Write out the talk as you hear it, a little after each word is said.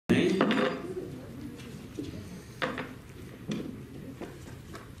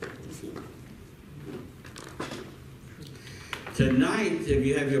Tonight, if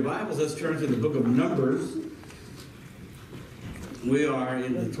you have your Bibles, let's turn to the book of Numbers. We are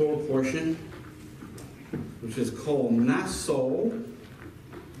in the Torah portion, which is called Naso.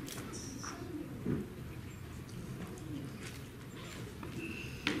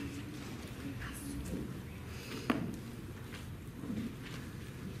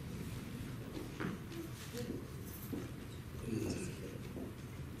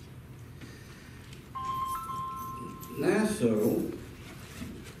 Naso,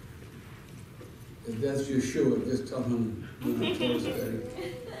 if that's your shoe, just tell him you're not Torah study.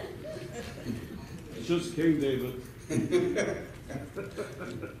 It's just King David.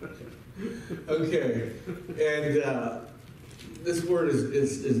 Okay, and this word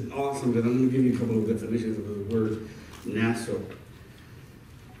is awesome, but I'm going to give you a couple of definitions of the word Naso.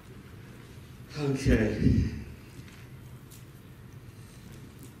 Okay.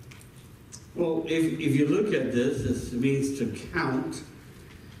 Well, if you look at this, this means to count.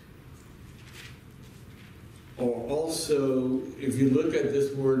 Or also, if you look at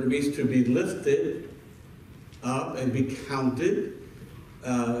this word, it means to be lifted up and be counted.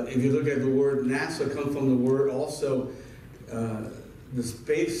 If you look at the word NASA, comes from the word also, the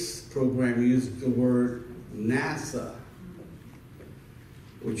space program used the word NASA,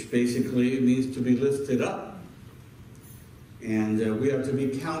 which basically means to be lifted up. And we have to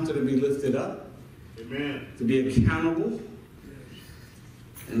be counted and be lifted up. Amen. To be accountable.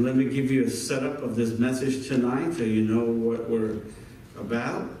 And let me give you a setup of this message tonight so you know what we're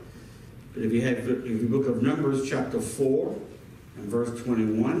about. But if you have the book of Numbers, chapter 4 and verse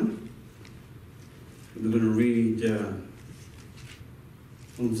 21, we're going to read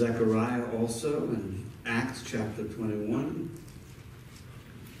from Zechariah also and Acts chapter 21.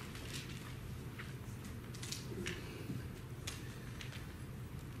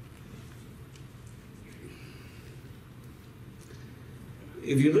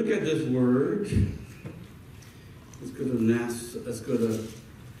 If you look at this word, let's go to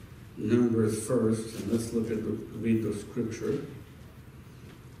Numbers first, and let's read the scripture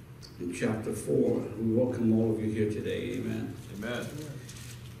in chapter 4. We welcome all of you here today. Amen. Amen.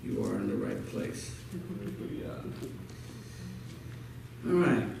 You are in the right place. All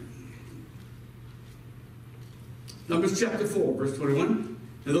right. Numbers chapter 4, verse 21.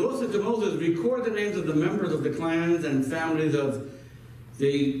 And the Lord said to Moses, record the names of the members of the clans and families of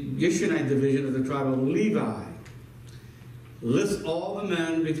the Gershonite division of the tribe of Levi. List all the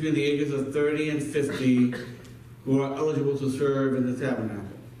men between the ages of 30 and 50 who are eligible to serve in the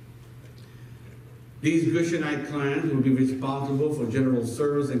tabernacle. These Gershonite clans will be responsible for general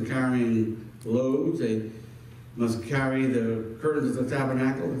service and carrying loads. They must carry the curtains of the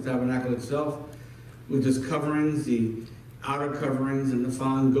tabernacle itself, with its coverings, the outer coverings, and the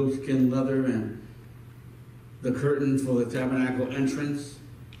fine goatskin leather, and the curtain for the tabernacle entrance.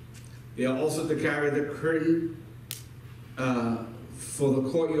 They are also to carry the curtain for the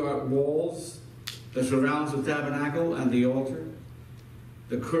courtyard walls that surrounds the tabernacle and the altar.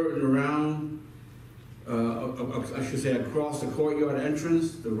 The curtain around, I should say across the courtyard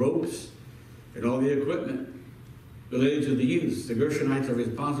entrance, the ropes, and all the equipment related to the use. The Gershonites are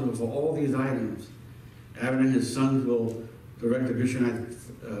responsible for all these items. Aaron and his sons will direct the Gershonites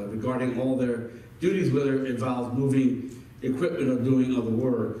regarding all their duties, whether it involves moving equipment or doing other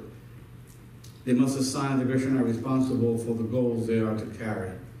work. They must assign the Gershonite responsible for the goals they are to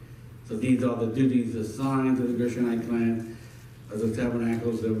carry. So these are the duties assigned to the Gershonite clan as the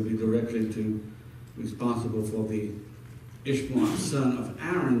tabernacles. They will be directly responsible for the Ishmael, son of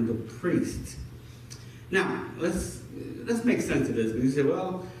Aaron, the priest. Now, let's make sense of this. You say,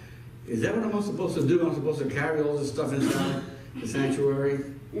 well, is that what I'm supposed to do? I'm supposed to carry all this stuff inside the sanctuary?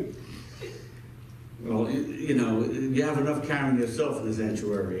 Well, you know, you have enough carrying yourself in the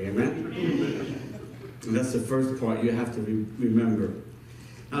sanctuary, amen? And that's the first part you have to remember.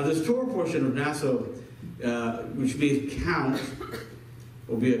 Now, this Torah portion of Naso, which means count,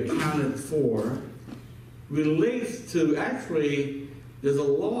 or be accounted for, relates to, actually, there's a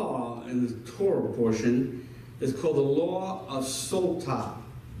law in the Torah portion. It's called the law of Sotah.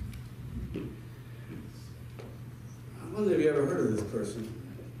 I wonder if you ever heard of this person.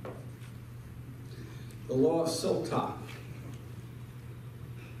 The law of Sotah.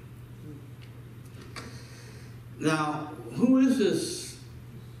 Now, who is this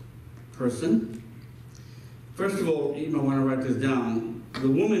person? First of all, you might want to write this down. The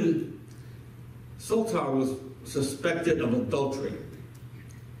woman, Sotah, was suspected of adultery.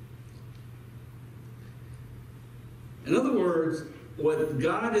 In other words, what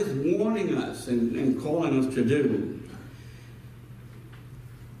God is warning us and calling us to do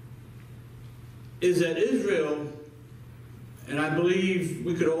is that Israel And I believe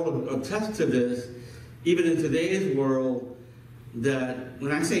we could all attest to this, even in today's world, that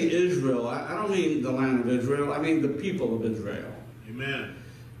when I say Israel, I don't mean the land of Israel, I mean the people of Israel. Amen.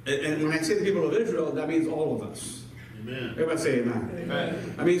 And when I say the people of Israel, that means all of us. Amen. Everybody say amen.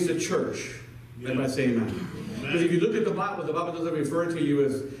 Amen. That means the church. Everybody say amen. Because if you look at the Bible doesn't refer to you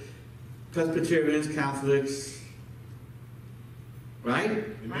as Presbyterians, Catholics, right?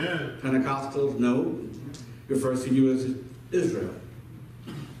 Amen. Pentecostals, no. It refers to you as Israel.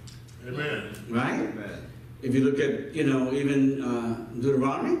 Amen. Right? Amen. If you look at, even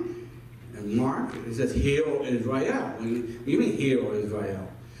Deuteronomy and Mark, it says, Hear, O Israel. You mean Hear, O Israel.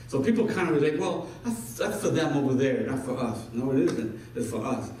 So people kind of relate, well, that's for them over there, not for us. No, it isn't. It's for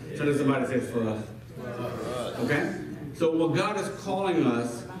us. So does somebody say it's for us? Okay? So what God is calling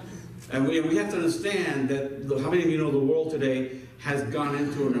us, and we have to understand that, how many of you know the world today has gone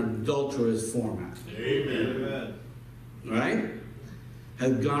into an adulterous format? Amen. Right?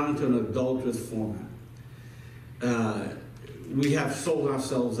 Has gone into an adulterous format. We have sold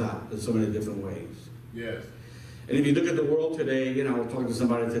ourselves out in so many different ways. Yes. And if you look at the world today, I was talking to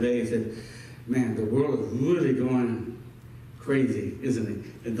somebody today and said, man, the world is really going crazy, isn't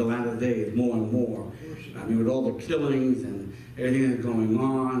it? In the latter days, more and more. I mean, with all the killings and everything that's going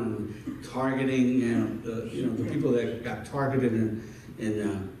on, and targeting, and the people that got targeted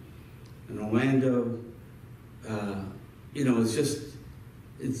in Orlando,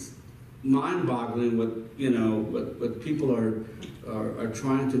 it's mind-boggling what people are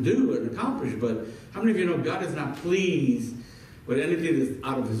trying to do and accomplish. But how many of you know God is not pleased with anything that's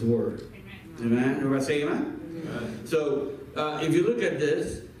out of His Word? Amen. Everybody say amen? Amen. So if you look at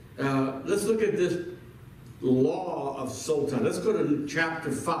this, let's look at this law of soul tie. Let's go to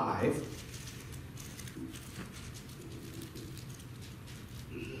chapter 5.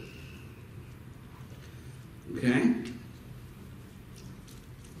 Okay.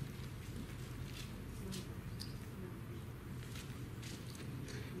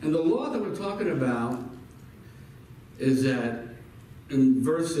 And the law that we're talking about is that in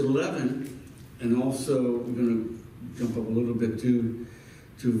verse 11, and also we're going to jump up a little bit to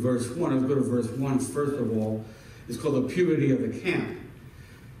verse 1. Let's go to verse 1 first of all. It's called the purity of the camp.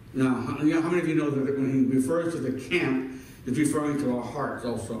 Now, how many of you know that when he refers to the camp, it's referring to our hearts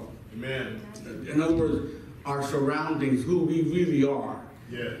also? Amen. In other words, our surroundings, who we really are.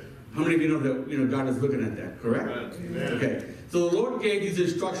 Yes. How many of you know that God is looking at that, correct? Amen. Okay. So the Lord gave these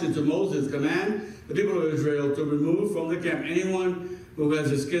instructions to Moses, command the people of Israel to remove from the camp anyone who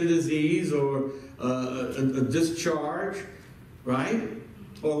has a skin disease or a discharge, right?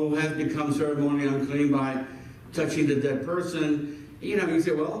 Or who has become ceremonially unclean by touching the dead person. You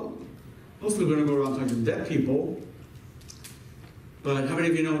say, well, most people are going to go around touching dead people. But how many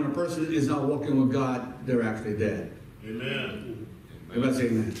of you know when a person is not walking with God, they're actually dead? Amen. Everybody say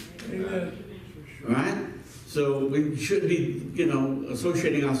amen. Amen. All right? So we should be,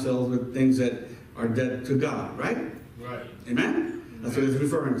 associating ourselves with things that are dead to God, right? Right. Amen? That's what it's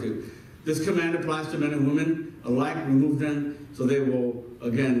referring to. This command applies to men and women alike. Remove them so they will,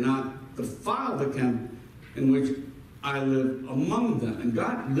 again, not defile the camp in which I live among them. And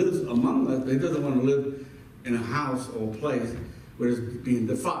God lives among us, but He doesn't want to live in a house or a place where it's being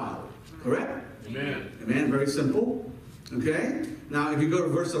defiled. Correct? Amen. Amen? Very simple. Okay? Now, if you go to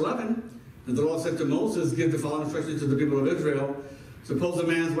verse 11, and the Lord said to Moses, give the following instructions to the people of Israel. Suppose a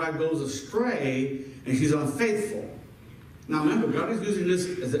man's wife goes astray and she's unfaithful. Now remember, God is using this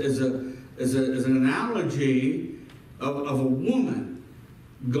as an analogy of a woman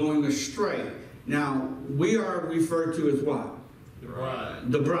going astray. Now, we are referred to as what? The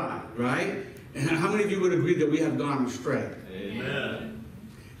bride. The bride, right? And how many of you would agree that we have gone astray? Amen.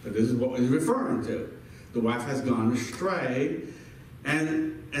 But this is what he's referring to. The wife has gone astray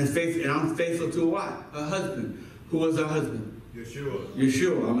and unfaithful to what? Her husband. Who was her husband?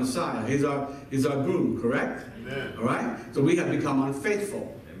 Yeshua, our Messiah. He's our groom, correct? Amen. All right? So we have become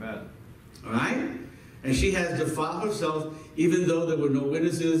unfaithful. Amen. All right? And she has defiled herself, even though there were no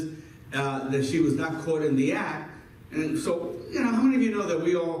witnesses, that she was not caught in the act. And so, how many of you know that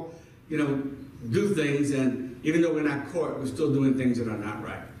we all, do things, and even though we're not caught, we're still doing things that are not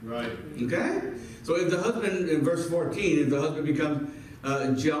right? Right. Okay? So if the husband, in verse 14, if the husband becomes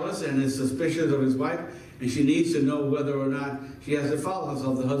jealous and is suspicious of his wife, and she needs to know whether or not she has defiled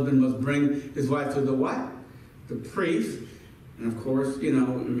herself, the husband must bring his wife to the what? The priest. And of course,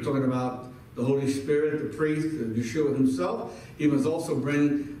 we're talking about the Holy Spirit, the priest, Yeshua himself. He must also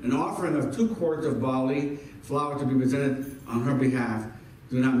bring an offering of 2 quarts of barley flour to be presented on her behalf.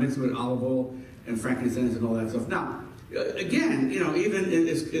 Do not mix it with olive oil and frankincense and all that stuff. Now, again, even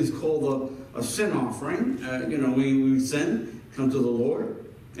it's called a sin offering. We sin, come to the Lord,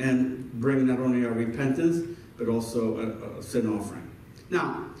 and bring not only our repentance, but also a sin offering.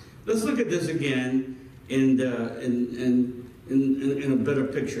 Now, let's look at this again in a better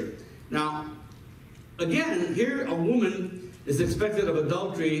picture. Now, again, here a woman is expected of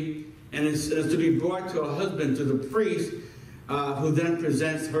adultery and is to be brought to a husband, to the priest, who then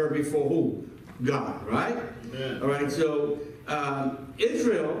presents her before who? God, right? Amen. All right, so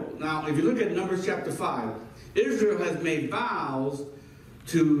Israel, now if you look at Numbers chapter 5, Israel has made vows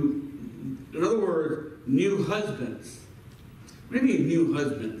to, in other words, new husbands. What do you mean new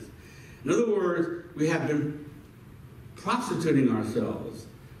husbands? In other words, we have been prostituting ourselves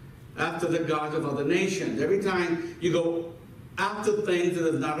after the gods of other nations. Every time you go after things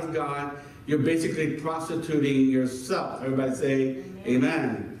that is not of God, you're basically prostituting yourself. Everybody say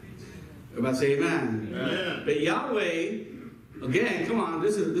amen. Everybody say amen. Amen. But Yahweh, again, come on,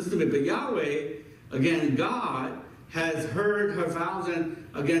 listen to me. But Yahweh, again, God has heard her vows and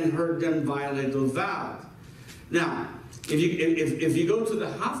again heard them violate those vows. Now, if you go to the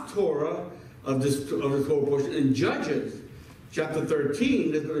Haftorah of the Torah portion in Judges chapter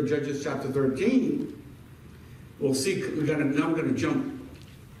 13, let's go to Judges chapter 13. We'll see. Now we're going to jump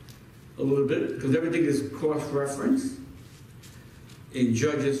a little bit because everything is cross-referenced in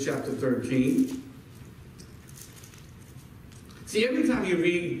Judges chapter 13. See, every time you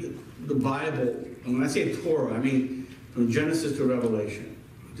read the Bible, and when I say Torah, I mean from Genesis to Revelation.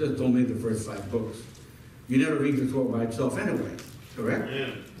 Just don't mean the first 5 books. You never read the Torah by itself anyway, correct?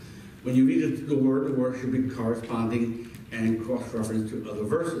 Amen. When you read the word should be corresponding and cross-referenced to other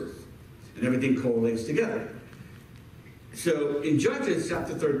verses. And everything correlates together. So in Judges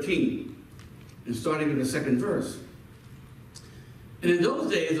chapter 13, and starting in the 2nd verse, and in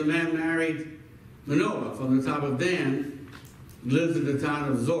those days a man married Manoah from the tribe of Dan, lived in the town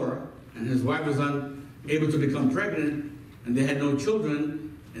of Zorah, and his wife was unable to become pregnant, and they had no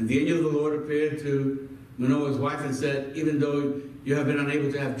children. And the angel of the Lord appeared to Manoah's wife and said, even though you have been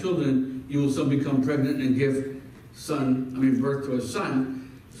unable to have children, you will soon become pregnant and give birth to a son.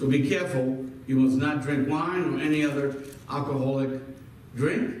 So be careful. You must not drink wine or any other alcoholic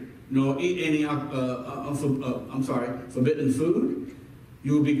drink, nor eat any forbidden food.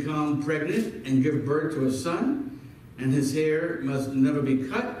 You will become pregnant and give birth to a son, and his hair must never be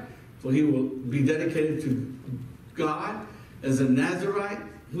cut, for he will be dedicated to God as a Nazirite.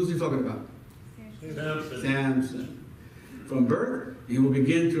 Who's he talking about? Samson. From birth, he will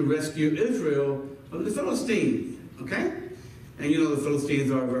begin to rescue Israel from the Philistines. Okay? And the Philistines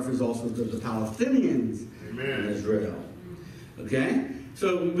are a reference also to the Palestinians in Israel. Okay?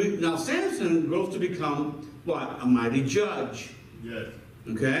 So now Samson grows to become what? A mighty judge. Yes.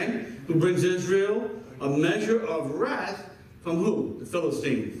 Okay? Who brings Israel a measure of wrath from who? The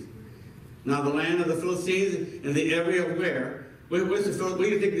Philistines. Now the land of the Philistines in the area of where? Where's the Philistines? Where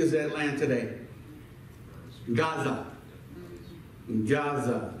do you think is that land today? Gaza.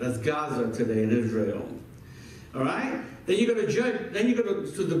 Gaza. That's Gaza today in Israel. All right? Then you go to Judge. Then you go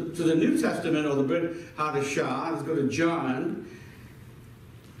to the New Testament or the Brit Hadashah. Let's go to John.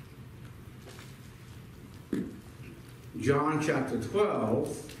 John chapter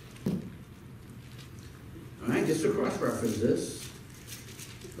 12. All right, just to cross-reference this.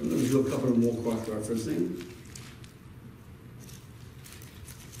 I'm going to do a couple of more cross-referencing.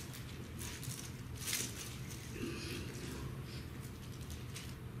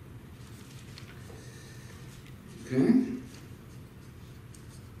 Okay.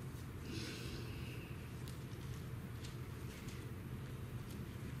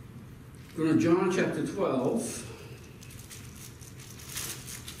 Go to John chapter 12.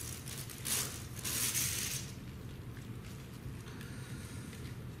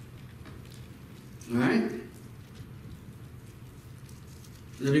 All right.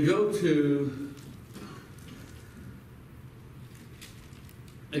 Then we go to,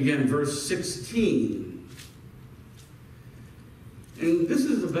 again, verse 16. And this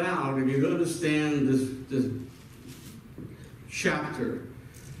is about, if you understand this chapter,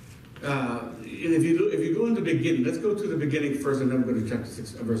 and if you go into the beginning, let's go to the beginning first and then go to chapter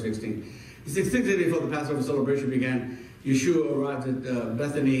 6, verse 16. It says, 6 days before the Passover celebration began, Yeshua arrived at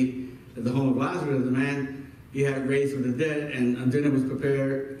Bethany, at the home of Lazarus, the man he had raised from the dead, and dinner was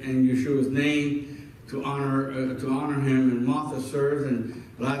prepared in Yeshua's name to honor him. And Martha served, and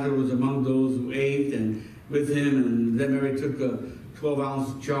Lazarus was among those who ate and with him. And then Mary took a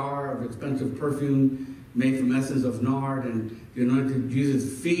 12-ounce jar of expensive perfume made from essence of nard, and she anointed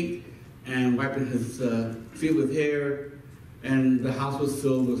Jesus' feet and wiping his feet with hair, and the house was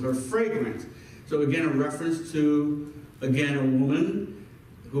filled with her fragrance. So again, a reference to, again, a woman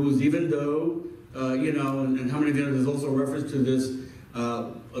who's, even though, and how many of you know there's also a reference to this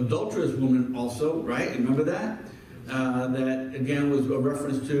adulterous woman also, right? Remember that? That, again, was a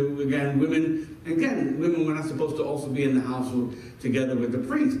reference to, again, women. Again, women were not supposed to also be in the household together with the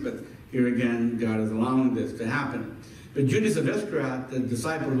priest, but here again, God is allowing this to happen. But Judas of Iscariot, the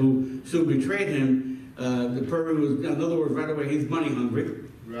disciple who soon betrayed him, the pervert was, in other words, right away, he's money hungry.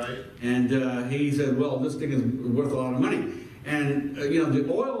 Right. And he said, well, this thing is worth a lot of money. And, the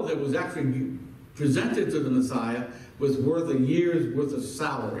oil that was actually presented to the Messiah was worth a year's worth of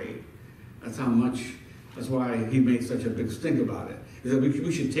salary. That's how much, that's why he made such a big stink about it. He said,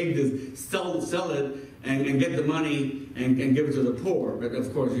 we should take this, sell it, and get the money and give it to the poor. But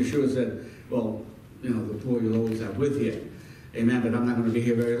of course, Yeshua said, well, the poor you'll always have with you. Amen, but I'm not going to be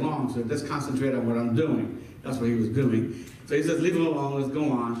here very long, so let's concentrate on what I'm doing. That's what he was doing. So he says, leave him alone, let's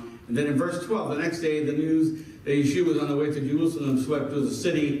go on. And then in verse 12, the next day, the news that Yeshua was on the way to Jerusalem swept through the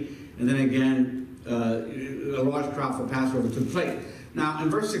city. And then again, a large crowd for Passover took place. Now, in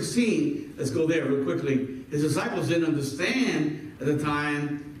verse 16, let's go there real quickly. His disciples didn't understand at the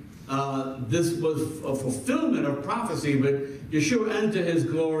time this was a fulfillment of prophecy, but Yeshua entered his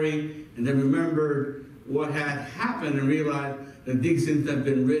glory and then remembered what had happened and realized that these things had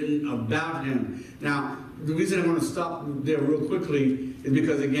been written about him. Now, the reason I want to stop there real quickly is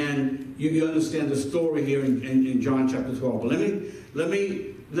because, again, you understand the story here in John chapter 12. But let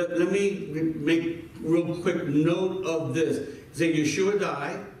me make real quick note of this. Say, Yeshua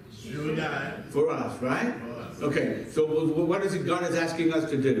died. Yeshua died. For us, right? For us. Okay, so what is it God is asking us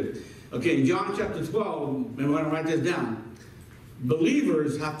to do? Okay, in John chapter 12, and I want to write this down.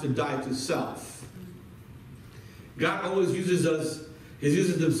 Believers have to die to self. God always uses us, he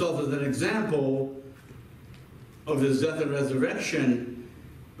uses himself as an example of his death and resurrection,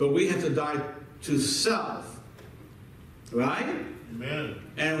 but we have to die to self. Right? Amen.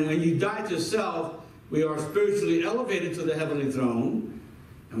 And when you die to self, we are spiritually elevated to the heavenly throne,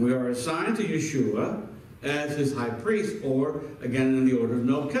 and we are assigned to Yeshua as his high priest, or, again, in the order of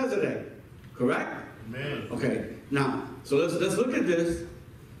Melchizedek. Correct? Amen. Okay. Now, so let's look at this.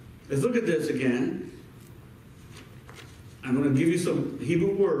 Let's look at this again. I'm going to give you some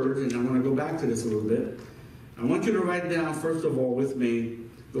Hebrew words, and I'm going to go back to this a little bit. I want you to write down, first of all, with me,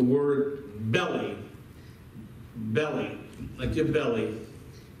 the word belly. Belly. Like your belly.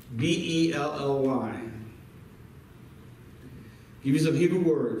 B-E-L-L-Y. Give you some Hebrew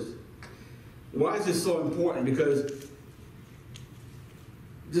words. Why is this so important? Because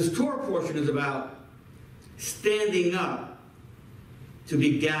this Torah portion is about standing up to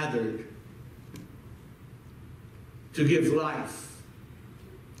be gathered, to give life,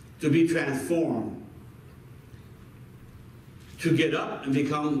 to be transformed, to get up and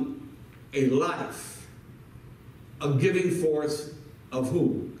become a life, a giving force of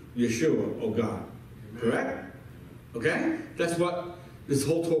who? Yeshua, oh God. Amen. Correct? Okay? That's what this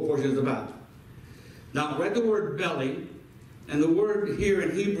whole Torah portion is about. Now, read the word belly, and the word here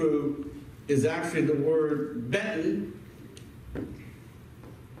in Hebrew is actually the word betten.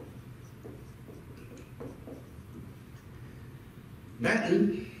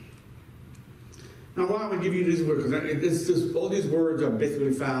 Betten. Now, why would I give you these words? Because all these words are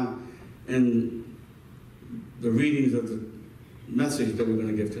basically found in the readings of the message that we're going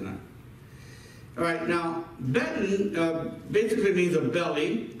to give tonight. All right, now, betten basically means a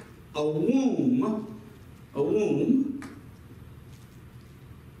belly, a womb.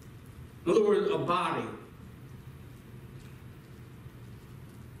 In other words, a body.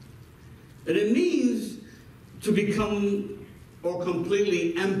 And it means to become or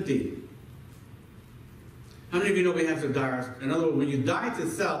completely empty. How many of you know we have to die? In other words, when you die to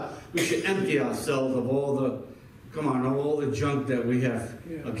self, we should empty ourselves of all the junk that we have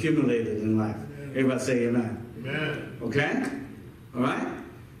accumulated in life. Everybody say amen. Amen. Okay? All right?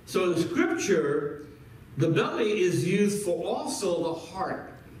 So in Scripture, the belly is used for also the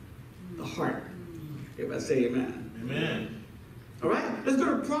heart. The heart. Everybody say amen. Amen. All right? Let's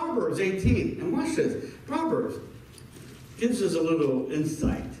go to Proverbs 18. And watch this. Proverbs gives us a little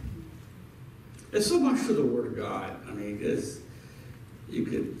insight. There's so much to the Word of God. I mean, you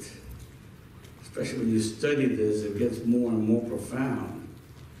could, especially when you study this, it gets more and more profound.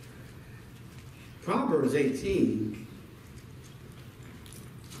 Proverbs 18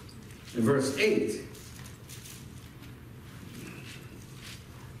 and verse 8.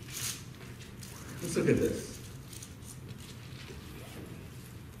 Let's look at this.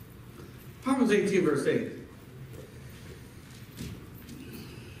 Proverbs 18 verse 8.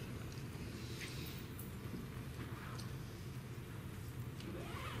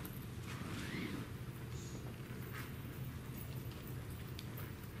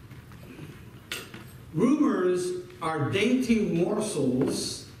 Rumors are dainty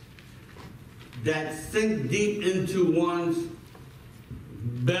morsels that sink deep into one's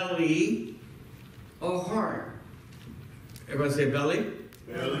belly or heart. Everybody say belly?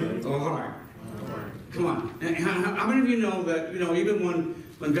 Belly. Or heart. Come on. And how many of you know that, even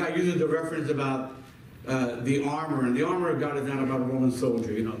when God uses the reference about the armor, and the armor of God is not about a Roman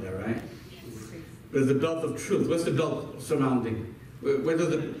soldier, you know that, right? There's the belt of truth. What's the belt surrounding? What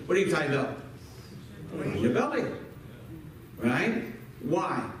do you tie it up? Your belly. Right?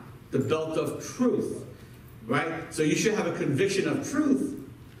 Why? The belt of truth. Right? So you should have a conviction of truth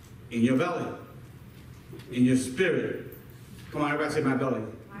in your belly, in your spirit. Come on, everybody say my belly.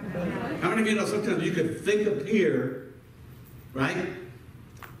 How many of you know sometimes you could think up here, right?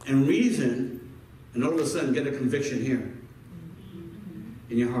 And reason, and all of a sudden get a conviction here.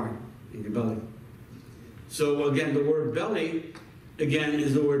 In your heart, in your belly. So again, the word belly, again,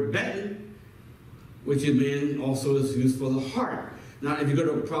 is the word beten, which also is used for the heart. Now, if you go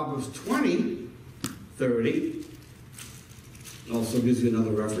to Proverbs 20:30, also gives you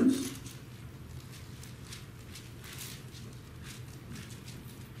another reference.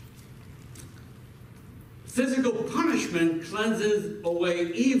 Physical punishment cleanses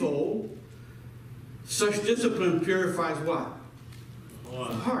away evil. Such discipline purifies what? The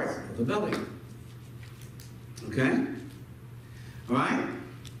heart, the belly. Okay? All right?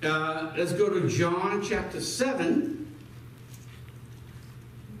 Let's go to John chapter 7.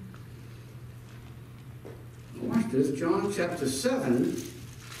 Watch this. John chapter 7.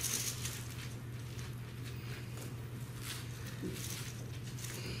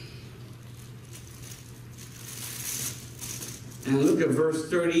 And look at verse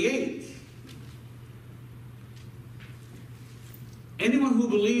 38. Anyone who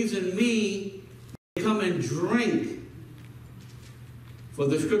believes in me, come and drink. For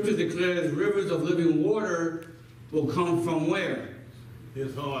the scripture declares rivers of living water will come from where?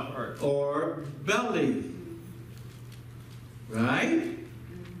 His heart. Or belly. Right?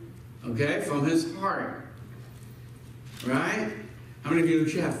 Okay, from his heart. Right? How many of you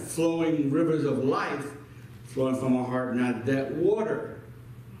should have flowing rivers of life flowing from our heart, not that water?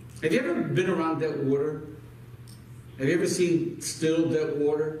 Have you ever been around that water? Have you ever seen still that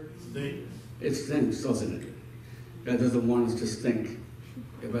water? Stinks. It stinks, doesn't it? God doesn't want us to stink.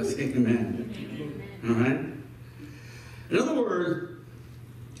 Everybody say amen. All right? In other words,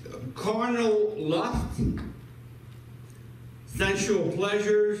 carnal lust, sensual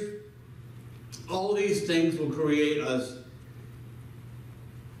pleasures, all these things will create us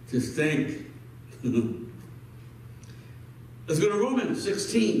to stink. Let's go to Romans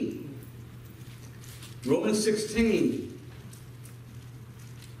 16. Romans 16.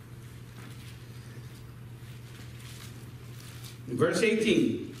 Verse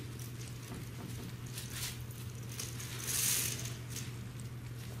 18.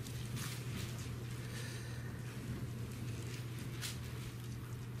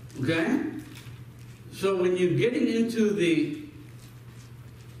 Okay? So when you're getting into the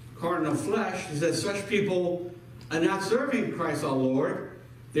carnal flesh, it says such people are not serving Christ our Lord.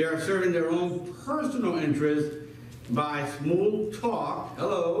 They are serving their own personal interest by smooth talk,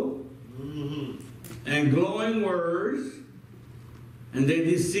 hello, and glowing words, and they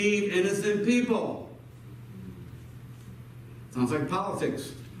deceive innocent people. Sounds like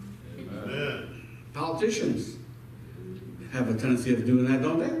politics. Amen. Politicians have a tendency of doing that,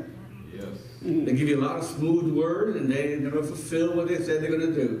 don't they? Yes. They give you a lot of smooth words, and they never fulfill what they said they're going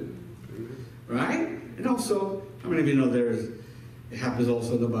to do. Right? And also, how many of you know it happens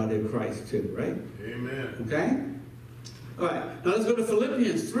also in the body of Christ too, right? Amen. Okay? All right. Now let's go to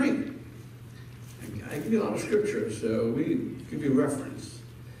Philippians 3. I give you a lot of scripture, so we give you reference.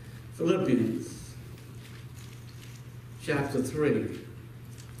 Philippians chapter 3.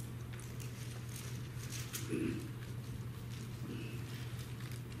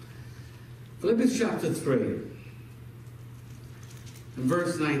 Philippians chapter 3 and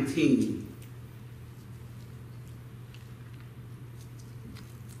verse 19.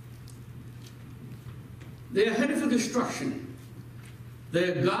 They are headed for destruction.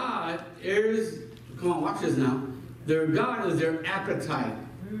 Their God is, come on, watch this now. Their God is their appetite.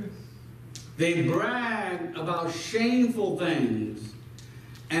 They brag about shameful things,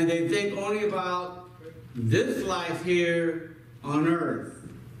 and they think only about this life here on earth.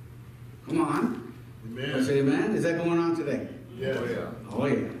 Come on. Amen. I say amen. Is that going on today? Yes. Oh, yeah. Oh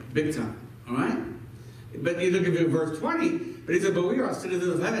yeah, big time. All right? But you look at verse 20, but he said, but we are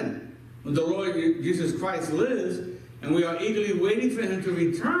citizens of heaven. When the Lord Jesus Christ lives, and we are eagerly waiting for him to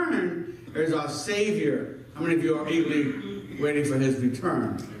return as our Savior. How many of you are eagerly waiting for his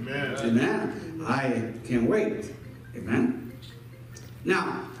return. Amen. Amen. I can't wait. Amen.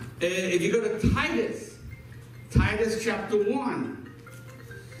 Now, if you go to Titus chapter 1,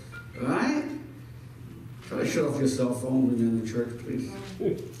 all right? Try to shut off your cell phone when you're in the church, please.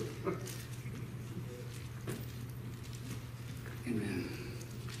 Amen.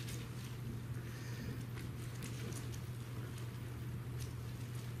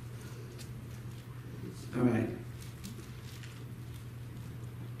 All right.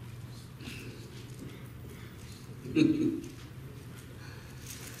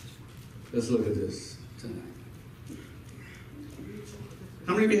 Let's look at this tonight.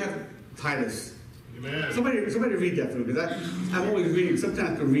 How many of you have Titus? Amen. Somebody read that for me, because I'm always reading.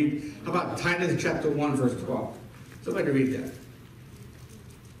 Sometimes to read. How about Titus chapter 1, verse 12? Somebody read that.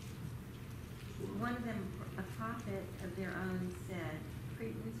 One of them, a prophet of their own, said,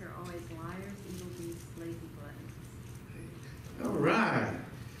 Cretans are always liars, evil beasts, lazy gluttons. All right.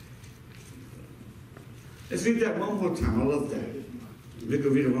 Let's read that one more time. I love that. We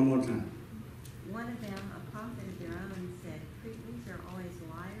could read it one more time. One of them, a prophet of their own, said, Cretans are always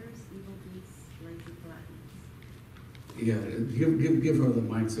liars, evil beasts, lazy gluttons. Yeah, give her the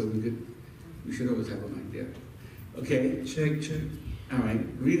mic so we should always have a mic there. Okay. Check. All right.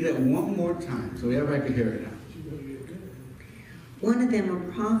 Read that one more time so everybody can hear it now. One of them, a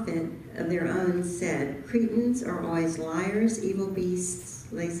prophet of their own, said, Cretans are always liars, evil beasts,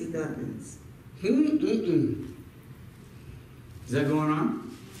 lazy gluttons. Is that going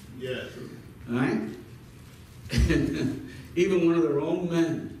on? Yes. All right? Even one of their own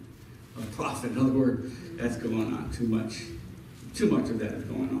men, a prophet, in other words, that's going on too much. Too much of that is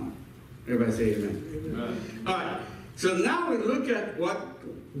going on. Everybody say amen. Amen. All right. So now we look at what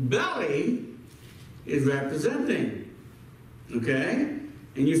belly is representing. Okay?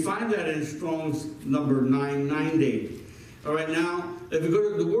 And you find that in Strong's number 990. All right, now, if you go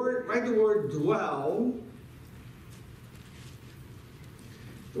to the word, write the word dwell.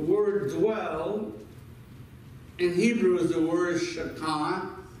 The word dwell in Hebrew is the word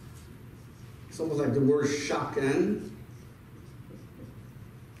shakan. It's almost like the word shaken.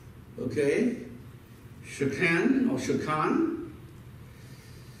 Okay? Shakan or shakan.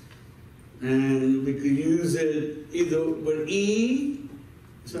 And we could use it either with E,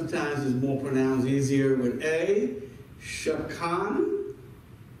 sometimes it's more pronounced easier with A, shakan.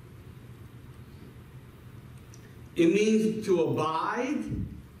 It means to abide.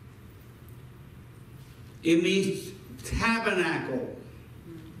 It means tabernacle.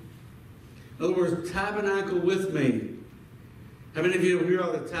 In other words, tabernacle with me. How many of you here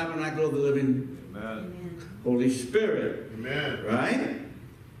are the tabernacle of the living Amen. Holy Spirit? Amen. Right?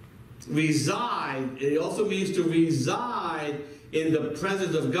 Reside. It also means to reside in the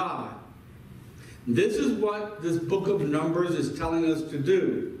presence of God. This is what this book of Numbers is telling us to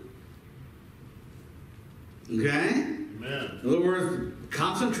do. Okay? Amen. In other words,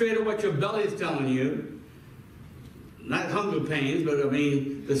 concentrate on what your belly is telling you. Not hunger pains, but I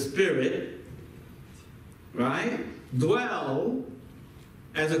mean the Spirit. Right? Dwell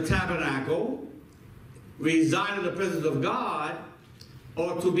as a tabernacle. Reside in the presence of God.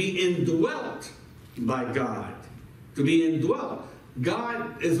 Or to be indwelt by God. To be indwelt.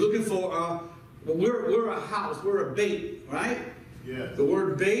 God is looking for we're a house, we're a bait, right? Yes. The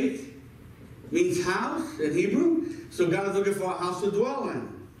word bait means house in Hebrew. So God is looking for a house to dwell in.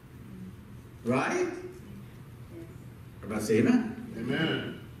 Right? Everybody say amen?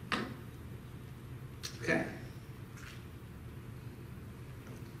 Amen. Okay.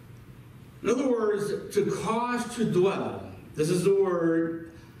 In other words, to cause to dwell. This is the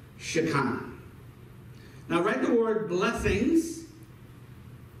word shakan. Now write the word blessings.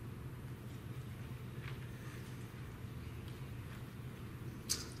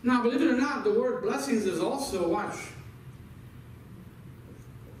 Now, believe it or not, the word blessings is also, watch.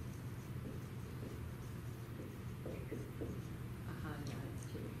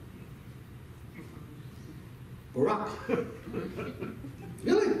 Barak.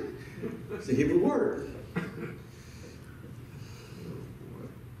 Really? It's a Hebrew word.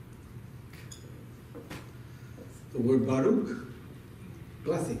 The word Baruch,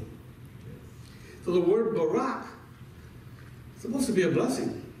 blessing. So the word Barak is supposed to be a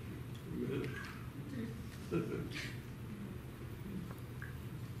blessing.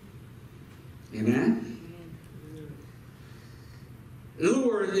 Amen? In other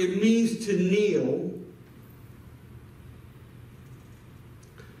words, it means to kneel,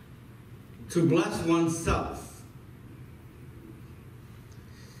 to bless oneself.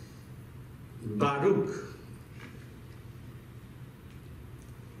 Baruch.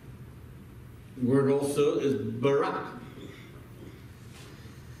 The word also is Barak.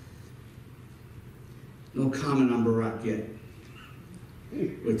 No comment on Barack yet.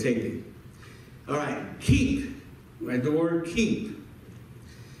 We're taping. All right, keep. Right, the word keep.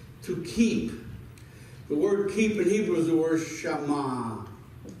 To keep. The word keep in Hebrew is the word shama.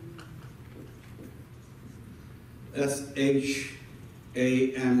 S-H-A-M-A-R.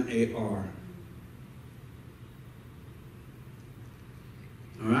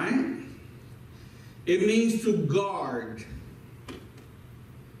 All right? It means to guard.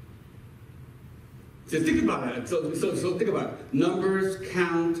 So think about it. So think about it. Numbers,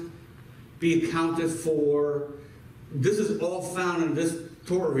 count, be accounted for. This is all found in this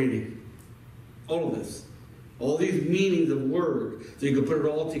Torah reading. All of this. All these meanings of words. So you can put it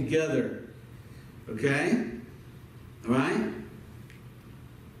all together. Okay? All right?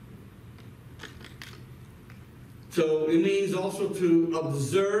 So it means also to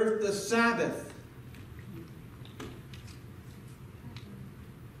observe the Sabbath.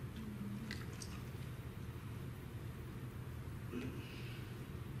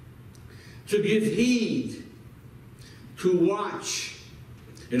 To give heed, to watch.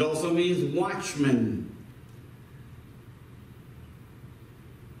 It also means watchman.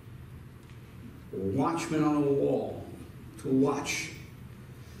 Watchman on a wall. To watch.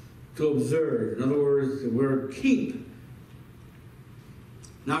 To observe. In other words, the word keep.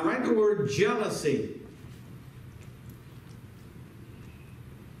 Now write the word jealousy.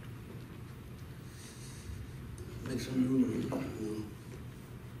 Make some room.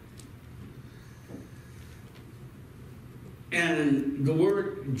 And the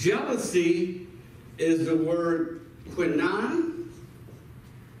word jealousy is the word quinan.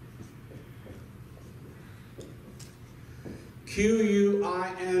 Q-U-I-N-A-H.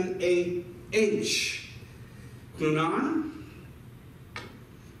 Quinan.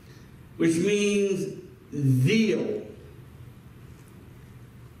 Which means zeal.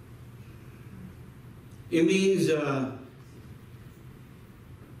 It means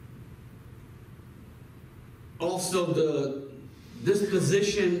also the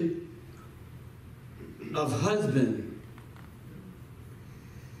disposition of husband.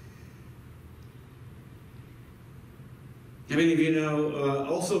 How many of you know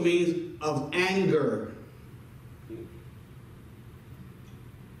also means of anger?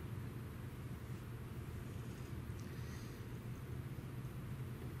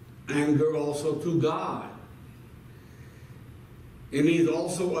 Anger also to God. It means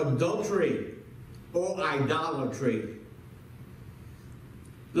also adultery or idolatry.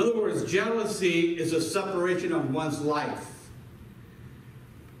 In other words, jealousy is a separation of one's life.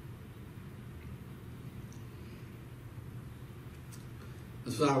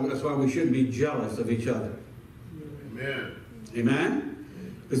 That's why we shouldn't be jealous of each other. Amen.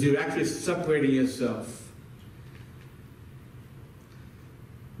 Amen? Because you're actually separating yourself.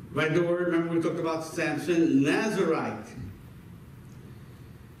 Right, the word, remember we talked about Samson, Nazarite.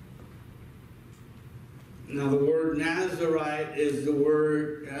 Now the word Nazarite is the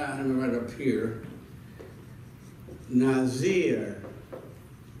word, let me write up here, Nazir.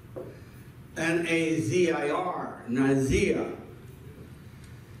 N-A-Z-I-R, Nazir.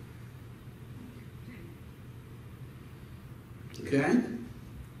 Okay?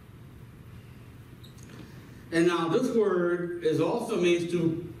 And now this word is also means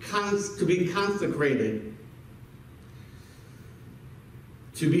to be consecrated,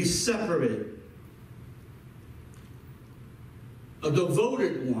 to be separate, a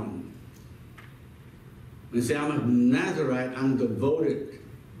devoted one. When you say I'm a Nazarite, I'm devoted.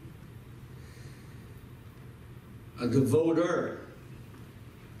 A devoter.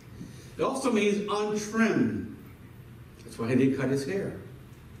 It also means untrimmed. That's why he didn't cut his hair.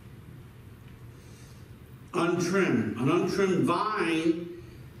 Untrimmed. An untrimmed vine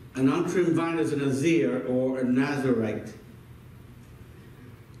is a Nazir or a Nazarite.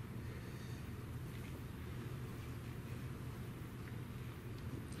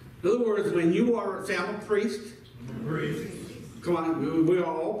 In other words, when you are, say, I'm a priest. I'm a priest. Come on, we are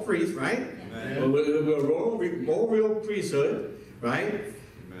all priests, right? Amen. We're all real priesthood, right?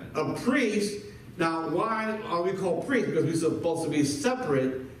 Amen. A priest, now why are we called priests? Because we're supposed to be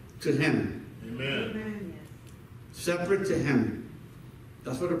separate to him. Amen. Separate to him.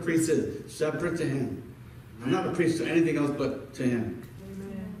 That's what a priest is, separate to him. I'm not a priest to anything else but to him.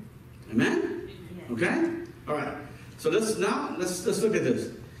 Amen? Amen? Yes. Okay? All right. So let's look at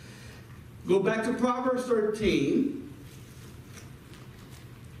this. Go back to Proverbs 13.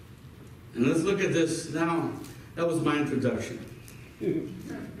 And let's look at this now. That was my introduction.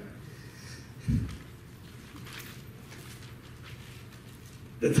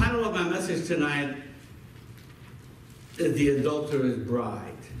 The title of my message tonight is The Adulterous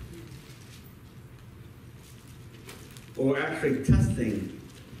Bride. or actually testing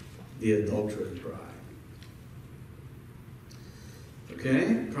the adulterous bride.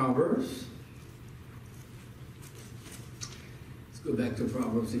 Okay, Proverbs. Let's go back to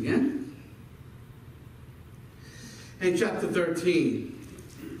Proverbs again. In chapter 13.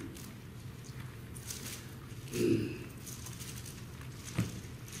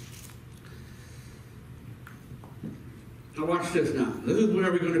 Now watch this now. This is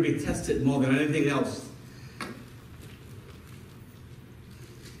where we're going to be tested more than anything else.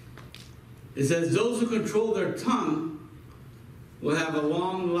 It says, those who control their tongue will have a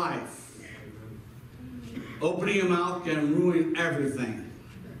long life. Opening your mouth can ruin everything.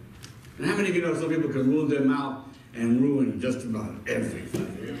 And how many of you know some people can ruin their mouth and ruin just about everything?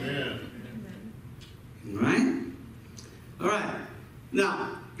 Amen. All right? All right.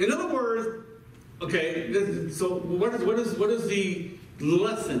 Now, in other words, okay, so what is the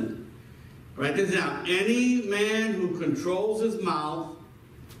lesson? Write this down. Any man who controls his mouth,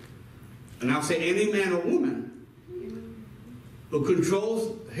 and I'll say any man or woman who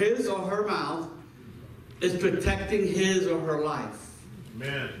controls his or her mouth is protecting his or her life.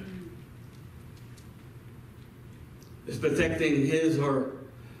 Amen. Is protecting his or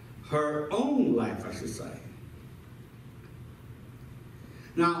her own life, I should say.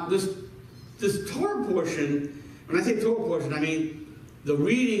 Now, this Torah portion, when I say Torah portion, I mean the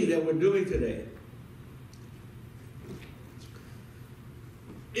reading that we're doing today,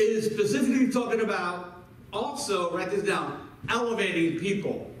 is specifically talking about, also, write this down, elevating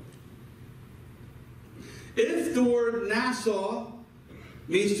people. If the word Nassau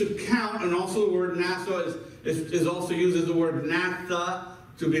means to count, and also the word Nassau is also used as the word Natha,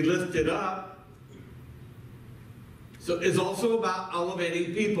 to be lifted up, so it's also about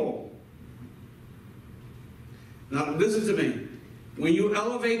elevating people. Now, listen to me. When you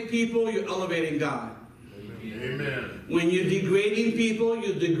elevate people, you're elevating God. Amen. When you're degrading people,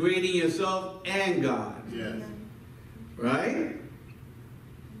 you're degrading yourself and God. Yes. Right?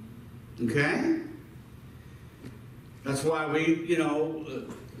 Okay? That's why we, you know,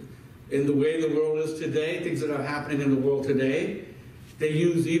 in the way the world is today, things that are happening in the world today, they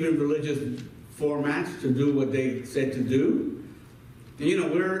use even religious formats to do what they said to do. And, you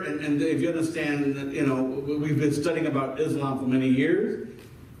know, and if you understand, you know, we've been studying about Islam for many years.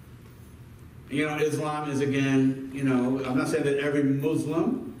 You know, Islam is, again, you know, I'm not saying that every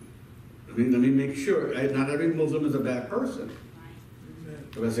Muslim, let me make sure, not every Muslim is a bad person.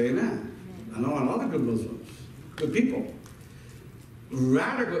 But I say amen. I know a lot of good Muslims, good people.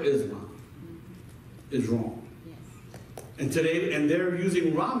 Radical Islam is wrong. And today, and they're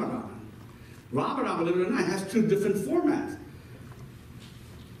using Ramadan. Ramadan, believe it or not, has two different formats.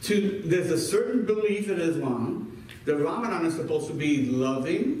 There's a certain belief in Islam that Ramadan is supposed to be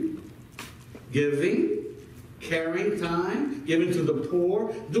loving, giving, caring time, giving to the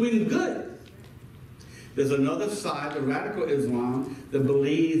poor, doing good. There's another side, the radical Islam, that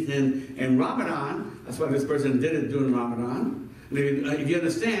believes in Ramadan. That's why this person did it during Ramadan. I mean, if you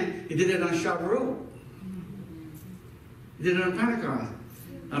understand, he did it on Shavuot. He did it on Pentecost.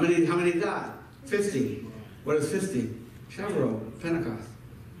 How many died? 50. What is 50? Shavuot, Pentecost.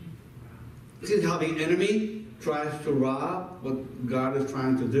 See how the enemy tries to rob what God is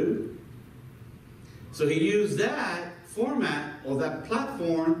trying to do? So he used that format or that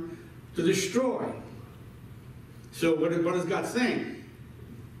platform to destroy. So what is God saying?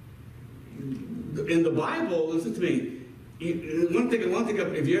 In the Bible, listen to me. One thing,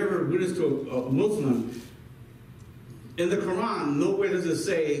 if you ever witness to a Muslim, in the Quran, nowhere does it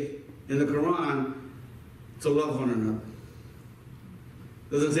say in the Quran to love one another.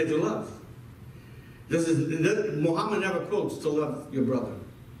 It doesn't say to love. Muhammad never quotes to love your brother.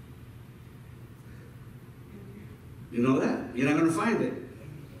 You know that? You're not going to find it.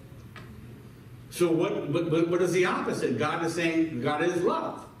 So what is the opposite? God is saying God is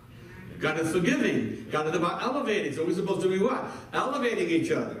love. God is forgiving. God is about elevating. So we're supposed to be what? Elevating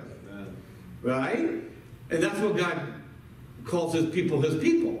each other. Right? And that's what God calls his people,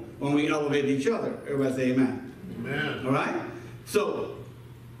 when we elevate each other. Everybody say amen. Amen. All right? So,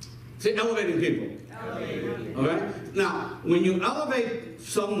 say elevating people. All right? Now, when you elevate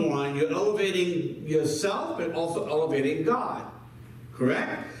someone, you're elevating yourself, but also elevating God.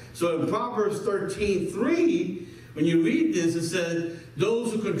 Correct? So in Proverbs 13:3, when you read this, it says,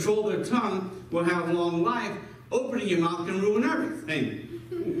 those who control their tongue will have long life. Opening your mouth can ruin everything.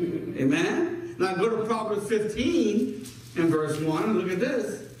 Amen? Now go to Proverbs 15 and verse 1 and look at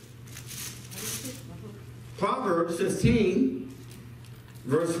this. Proverbs 15,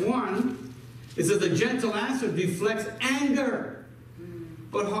 verse 1, it says, a gentle answer deflects anger,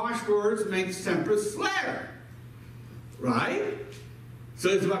 but harsh words make tempers flare. right? So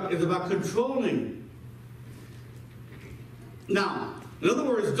it's about controlling. Now, in other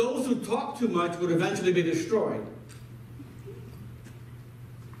words, those who talk too much would eventually be destroyed.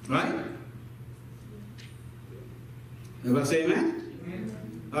 Right? Everybody say amen?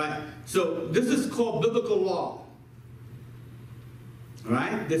 Amen. All right. So this is called biblical law. All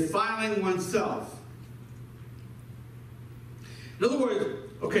right? Defiling oneself. In other words,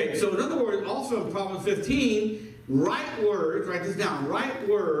 okay, so in other words, also in Proverbs 15, right words, write this down, right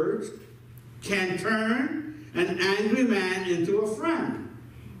words can turn an angry man into a friend.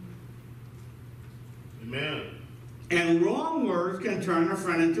 Amen. And wrong words can turn a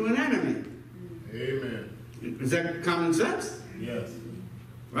friend into an enemy. Amen. Is that common sense? Yes.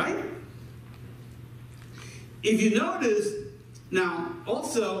 Right? If you notice, now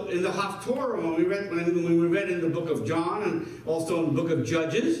also in the Haftorah, when we read in the book of John and also in the book of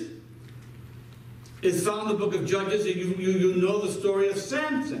Judges, it's found in the book of Judges that you know the story of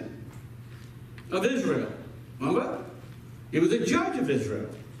Samson of Israel. Remember? He was a judge of Israel.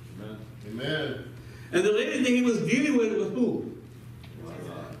 Amen. Amen. And the lady that he was dealing with was who?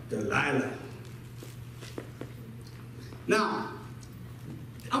 Delilah. Now,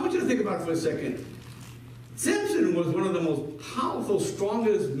 I want you to think about it for a second. Samson was one of the most powerful,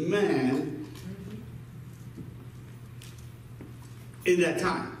 strongest men in that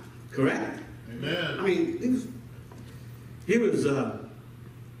time. Correct? Amen. I mean, he was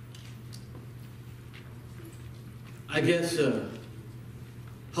I guess,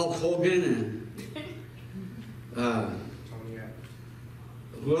 Hulk Hogan and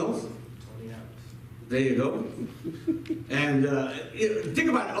who else? There you go. And think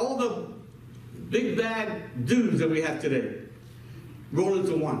about it, all the big bad dudes that we have today roll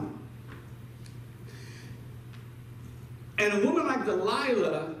into one. And a woman like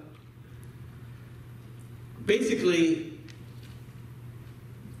Delilah basically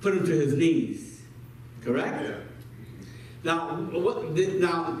put him to his knees. Correct? Yeah.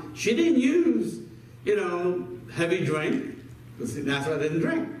 Now, she didn't use, heavy drink, because that's why I didn't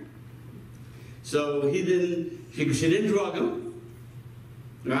drink. So she didn't drug him,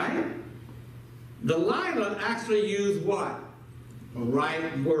 right? Delilah actually used what? The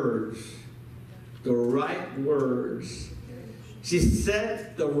right words. The right words. She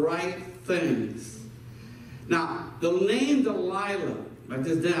said the right things. Now, the name Delilah, write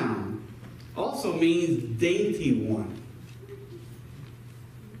this down, also means dainty one.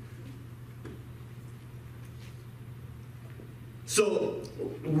 So,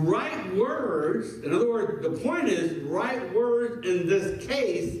 right words, in other words, the point is, right words in this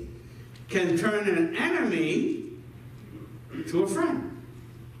case can turn an enemy to a friend.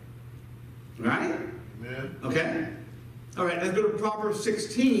 Right? Amen. Okay? All right, let's go to Proverbs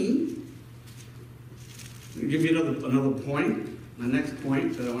 16. I'll give you another point, my next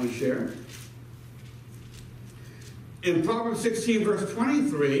point that I want to share. In Proverbs 16, verse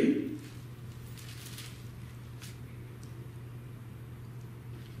 23,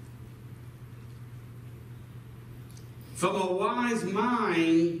 from a wise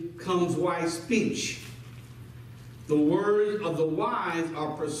mind comes wise speech. The words of the wise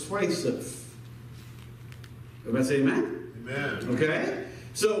are persuasive. Everybody say amen? Amen. Okay?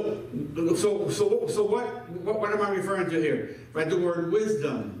 So what am I referring to here? Right, the word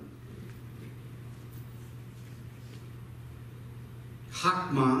wisdom.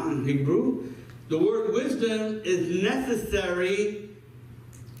 Hakma in Hebrew. The word wisdom is necessary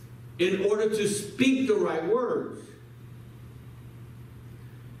in order to speak the right words.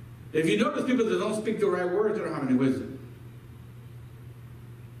 If you notice people that don't speak the right words, they don't have any wisdom.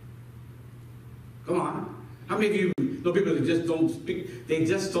 Come on. How many of you know people that just don't speak, they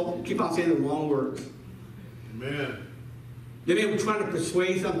just don't keep on saying the wrong words? Amen. They may be trying to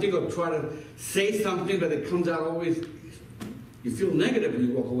persuade something or try to say something, but it comes out always, you feel negative when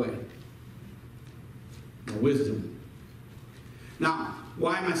you walk away. No wisdom. Now,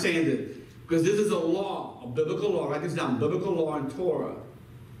 why am I saying this? Because this is a law, a biblical law. Write this down. Biblical law in Torah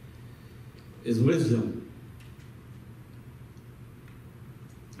is wisdom.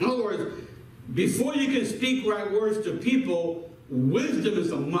 In other words, before you can speak right words to people, wisdom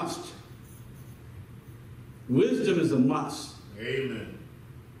is a must. Wisdom is a must. Amen.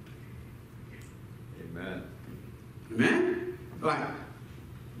 Amen. Amen? All right.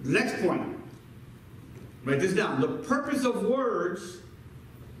 Next point. Write this down. The purpose of words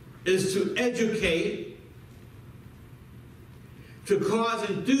is to educate, to cause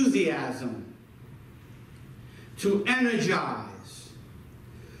enthusiasm, to energize,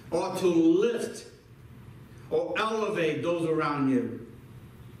 or to lift or elevate those around you.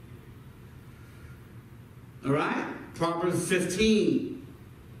 All right? Proverbs 15.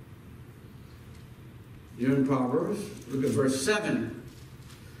 You're in Proverbs. Look at verse 7.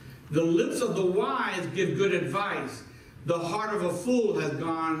 The lips of the wise give good advice. The heart of a fool has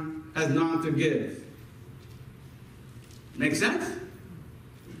none to give. Make sense?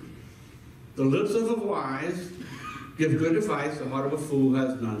 The lips of the wise give good advice. The heart of a fool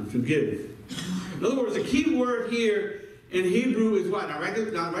has none to give. In other words, the key word here in Hebrew is what?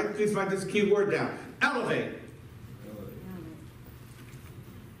 Please write this key word down. Elevate.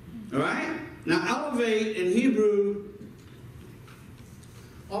 All right? Now, elevate in Hebrew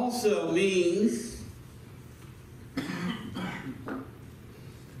also means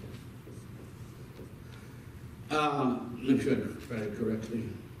make sure I write it correctly.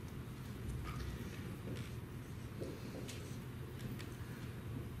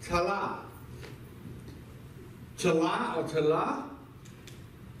 Tala. Tala or tala.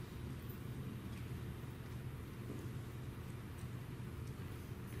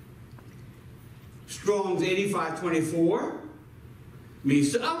 Strong's 8524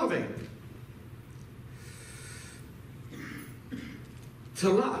 means to elevate.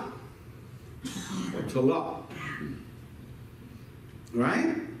 Tala or tala.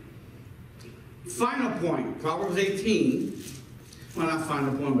 Right? Final point, Proverbs 18. Well, not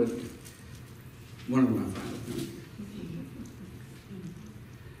final point, but one of my final points.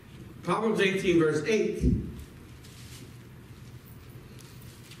 Proverbs 18, verse 8.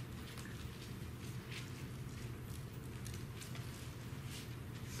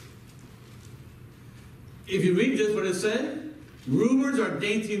 If you read this, what it said, rumors are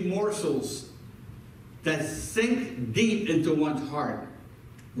dainty morsels that sink deep into one's heart.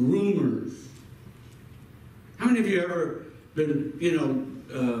 Rumors. How many of you ever been,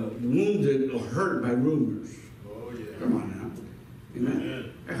 wounded or hurt by rumors? Oh, yeah. Come on now.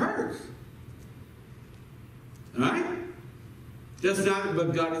 Amen? It hurts. All right? That's not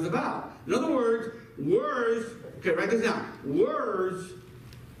what God is about. In other words, words, okay, write this down. Words,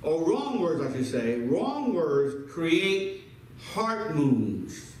 or wrong words, I should say, wrong words create heart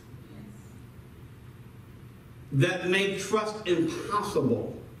wounds that make trust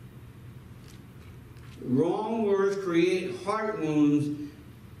impossible. Wrong words create heart wounds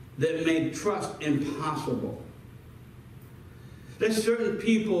that make trust impossible. There's certain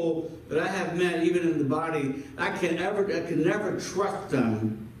people that I have met, even in the body, I can never trust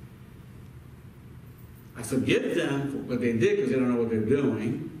them. I forgive them for what they did because they don't know what they're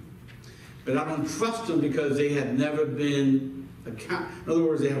doing. But I don't trust them because they have never been in other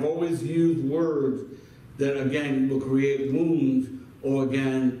words, they have always used words that, again, will create wounds or,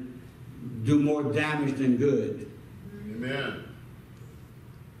 again, do more damage than good. Amen.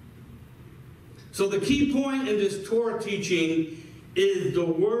 So the key point in this Torah teaching is the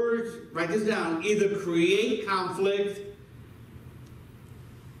words, write this down, either create conflict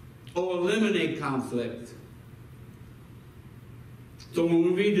or eliminate conflict. So when we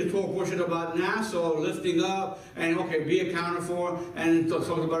read the Torah portion about Nassau lifting up and, okay, be accounted for, and talks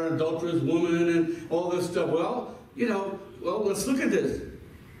about an adulterous woman and all this stuff, well, let's look at this.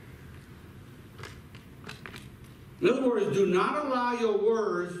 In other words, do not allow your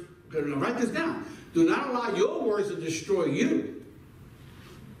words, write this down, do not allow your words to destroy you.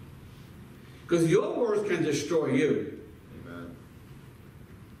 Because your words can destroy you. Amen.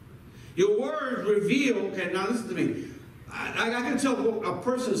 Your words reveal, okay, now listen to me. I can tell a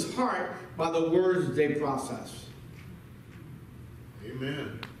person's heart by the words they process.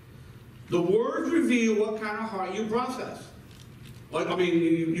 Amen. The words reveal what kind of heart you process.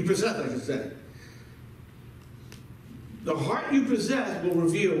 You possess, I should say. The heart you possess will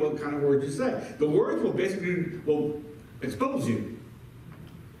reveal what kind of words you say. The words will basically expose you.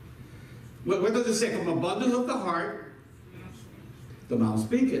 What does it say? From abundance of the heart, the mouth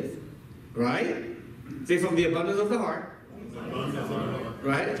speaketh. Right? Say from the abundance of the heart.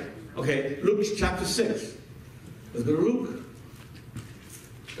 Right? Okay, Luke chapter 6. Let's go to Luke.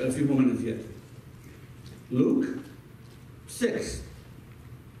 Got a few more minutes yet. Luke 6.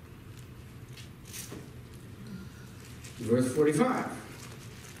 Verse 45.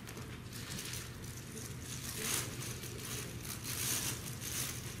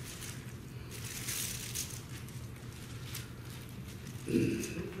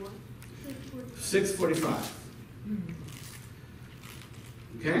 What? 6:45.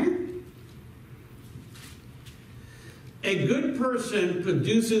 Okay? A good person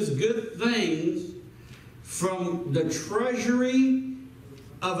produces good things from the treasury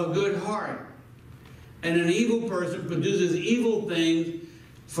of a good heart. And an evil person produces evil things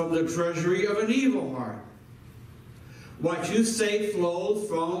from the treasury of an evil heart. What you say flows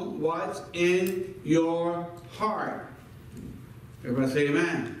from what's in your heart. Everybody say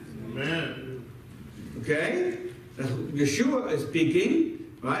amen. Amen. Okay? Yeshua is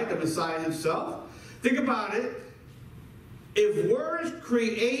speaking, right? The Messiah himself. Think about it. If words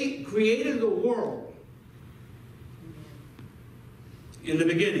created the world in the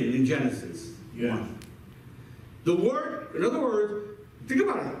beginning, in Genesis. Yeah. The word, in other words, think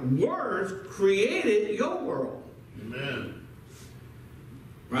about it. Words created your world. Amen.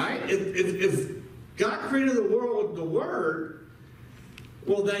 Right? If God created the world with the word,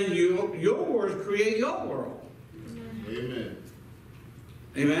 well then your words create your world. Amen.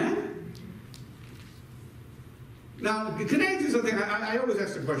 Amen? Now, can I ask you something? I always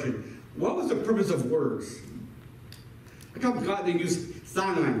ask the question, what was the purpose of words? How come God didn't use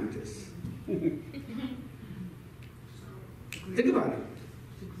sign languages? Think about it.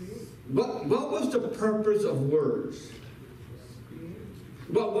 What was the purpose of words?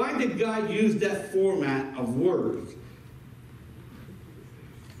 But why did God use that format of words?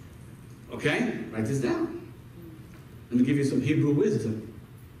 Okay, write this down. Let me give you some Hebrew wisdom.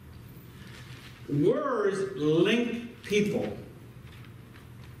 Words link people.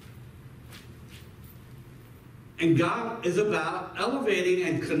 And God is about elevating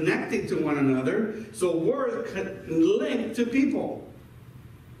and connecting to one another, so words can link to people.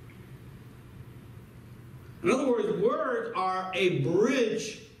 In other words, words are a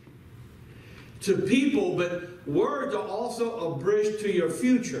bridge to people, but words are also a bridge to your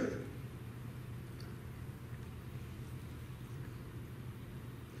future.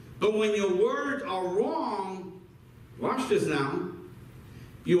 But when your words are wrong, watch this now,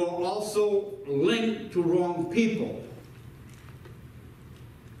 you are also linked to wrong people.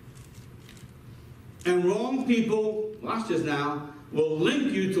 And wrong people, watch this now, will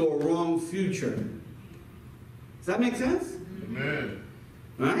link you to a wrong future. Does that make sense? Amen.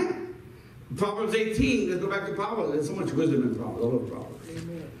 All right? Proverbs 18, let's go back to Proverbs. There's so much wisdom in Proverbs. I love Proverbs.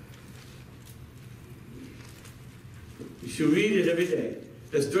 Amen. You should read it every day.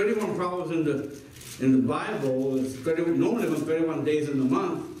 There's 31 Proverbs in the Bible. There's 31, normally 31 days in the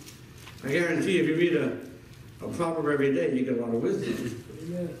month. I guarantee if you read a proverb every day, you get a lot of wisdom.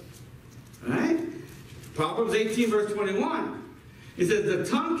 Amen. All right? Proverbs 18, verse 21. It says, the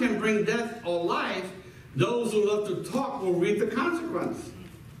tongue can bring death or life. Those who love to talk will reap the consequence.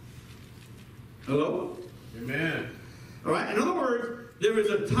 Hello? Amen. All right? In other words, there is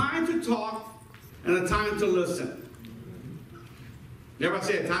a time to talk and a time to listen. Everybody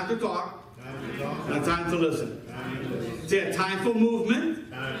say a time to talk Time to talk. and a time to listen. Time to listen. Say a time for movement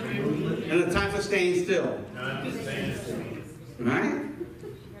Time for movement. and a time for staying still. Time to stand still. All right?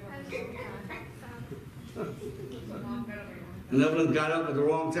 And Evelyn got up at the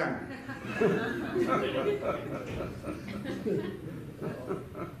wrong time.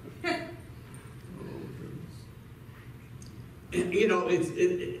 You know, listen,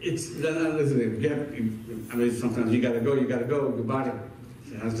 I mean, sometimes you gotta go, your body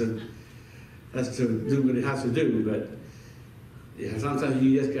has to do what it has to do, but yeah, sometimes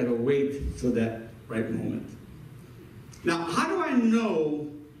you just gotta wait till that right moment. Now, how do I know,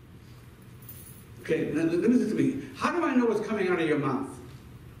 okay, now, let me listen to me, how do I know what's coming out of your mouth?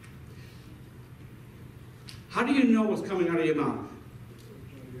 How do you know what's coming out of your mouth?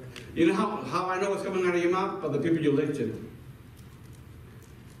 You know how I know what's coming out of your mouth? By the people you link to.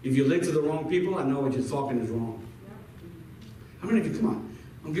 If you link to the wrong people, I know what you're talking is wrong. How many of you, come on,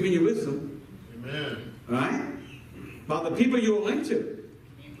 I'm giving you wisdom. Amen. All right? By the people you are linked to.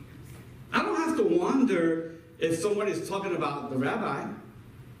 I don't have to wonder if somebody's talking about the rabbi.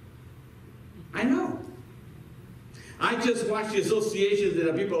 I know. I just watch the associations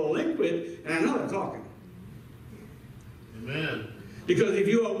that people are linked with, and I know they're talking. Amen. Because if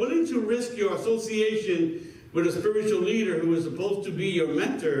you are willing to risk your association with a spiritual leader who is supposed to be your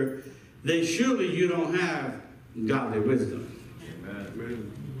mentor, then surely you don't have godly wisdom.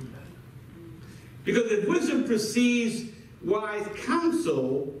 Amen. Because if wisdom precedes wise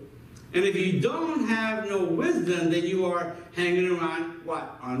counsel, and if you don't have no wisdom, then you are hanging around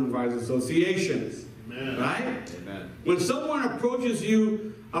what? Unwise associations. Amen. Right? Amen. When someone approaches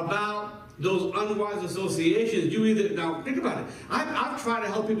you about those unwise associations, you either, now think about it. I've tried to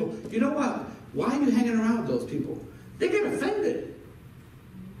help people. You know what? Why are you hanging around with those people? They get offended.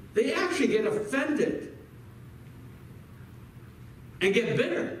 They actually get offended and get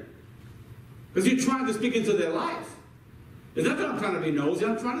bitter because you're trying to speak into their life. It's not that I'm trying to be nosy.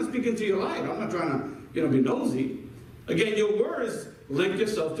 I'm trying to speak into your life. I'm not trying to, be nosy. Again, your words link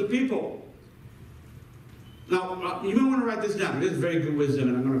yourself to people. Now, you may want to write this down. This is very good wisdom,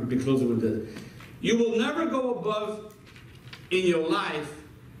 and I'm going to be closing with this. You will never go above in your life,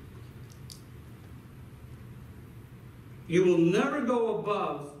 you will never go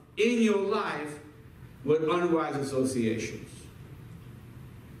above in your life with unwise associations.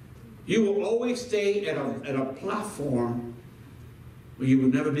 You will always stay at a platform where you will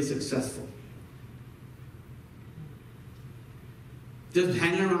never be successful. Just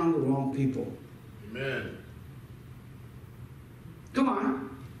hanging around the wrong people. Amen. Come on.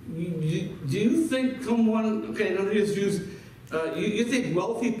 Do you think someone, okay, let me just use, you think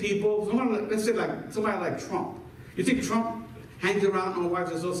wealthy people, someone, let's say like somebody like Trump, you think Trump hangs around unwise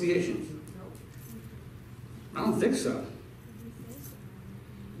associations? I don't think so.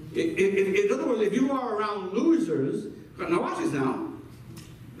 In other words, if you are around losers, now watch this now.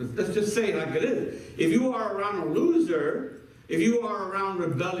 Let's just say it like it is. If you are around a loser, if you are around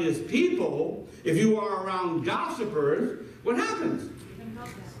rebellious people, if you are around gossipers, what happens?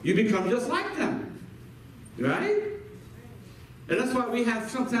 You become just like them. Right? And that's why we have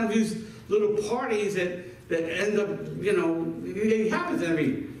sometimes these little parties that end up, you know, it happens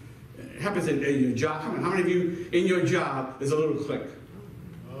in your job. How many of you in your job is a little clique?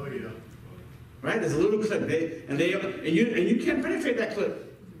 Oh, yeah. Right? There's a little clique. And you can't penetrate that clique.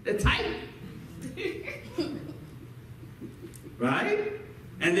 They're tight. Right?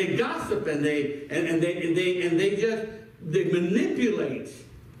 And they gossip and they manipulate.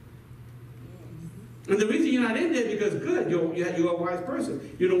 And the reason you're not in there because good, you're a wise person.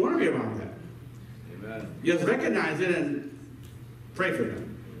 You don't want to be around that. Amen. You just recognize it and pray for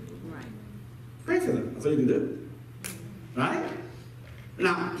them. Right. Pray for them. That's all you can do. Right?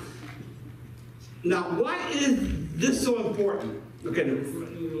 Now, why is this so important? Okay,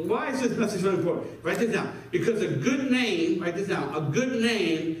 why is this message so important? Write this down. Because a good name, write this down, a good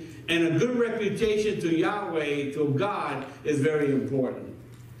name and a good reputation to Yahweh, to God, is very important.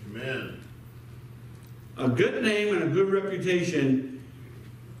 Amen. A good name and a good reputation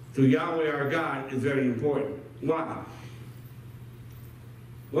to Yahweh our God is very important. Why?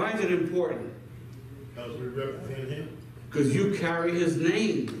 Why is it important? Because we represent Him. Because you carry His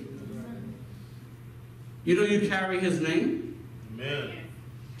name. You know you carry His name? Amen.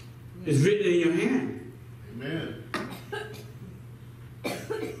 It's written in your hand. Amen.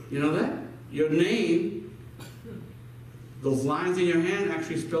 You know that? Your name, those lines in your hand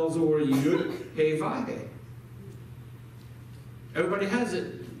actually spells the word Yud, He, Vahe. Everybody has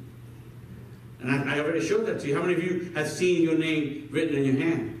it. And I already showed that to you. How many of you have seen your name written in your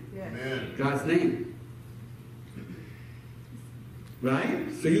hand? Amen. God's name.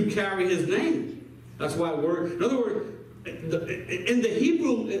 Right? So you carry His name. That's why in other words, in the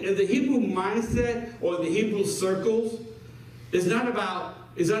Hebrew mindset or the Hebrew circles, it's not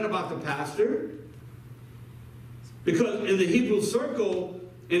about the pastor. Because in the Hebrew circle,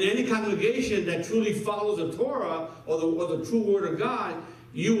 in any congregation that truly follows the Torah or the true word of God,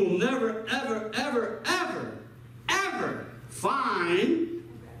 you will never, ever, ever, ever, ever find,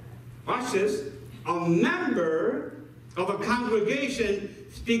 watch this, a member of a congregation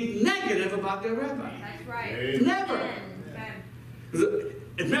speak negative about their rabbi. That's right. Amen. Never. Okay.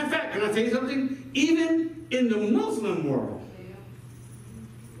 As a matter of fact, can I tell you something? Even in the Muslim world,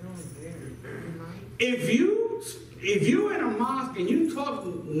 if you're in a mosque and you talk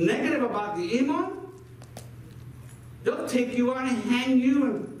negative about the imam, they'll take you out and hang you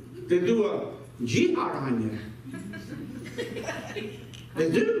and they do a jihad on you. They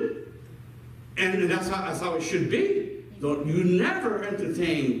do. And that's how it should be. You never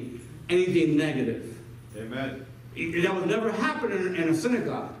entertain anything negative. Amen. That would never happen in a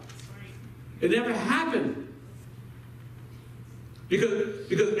synagogue. It never happened.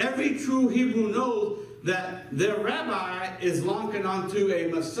 Because every true Hebrew knows that their rabbi is longing onto a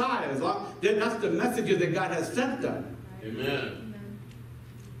Messiah. That's the message that God has sent them. Amen.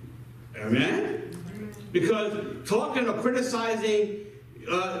 Amen? Because talking or criticizing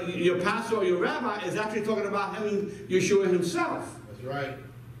your pastor or your rabbi is actually talking about him, Yeshua himself. That's right.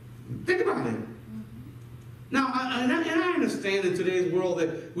 Think about it. Now, and I understand in today's world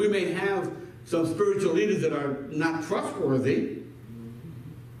that we may have some spiritual leaders that are not trustworthy.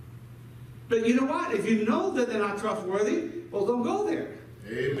 But you know what? If you know that they're not trustworthy, well, don't go there.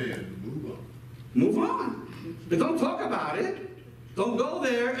 Amen. Move on. Move on. But don't talk about it. Don't go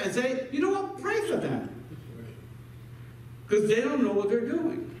there and say, you know what? Pray for them. Because they don't know what they're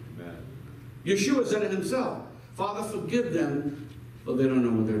doing. Amen. Yeshua said it himself. Father, forgive them, but they don't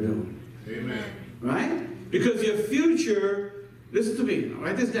know what they're doing. Amen. Right? Because your future, listen to me,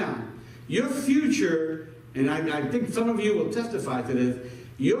 write this down. Your future, and I think some of you will testify to this,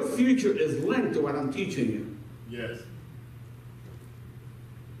 your future is linked to what I'm teaching you. Yes.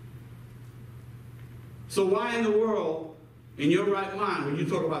 So why in the world, in your right mind when you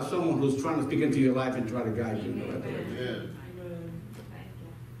talk about someone who's trying to speak into your life and try to guide you in the right direction. Amen.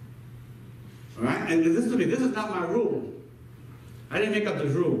 All right? And listen to me, this is not my rule. I didn't make up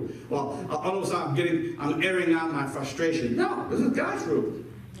this rule. Well, all of a sudden I'm airing out my frustration. No, this is God's rule.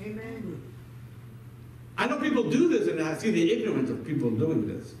 Amen. I know people do this, and I see the ignorance of people doing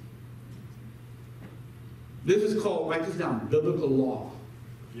this. This is called, write this down, biblical law.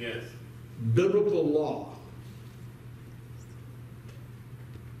 Yes. Biblical law.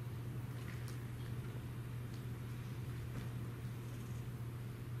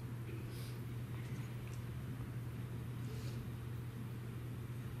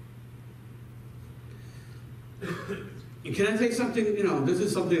 Can I say something? You know, this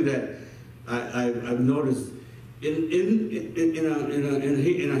is something that I've noticed in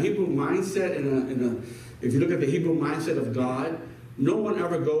a Hebrew mindset. If you look at the Hebrew mindset of God, no one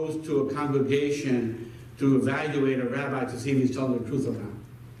ever goes to a congregation to evaluate a rabbi to see if he's telling the truth or not.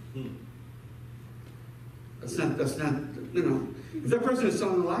 That's not. You know, if that person is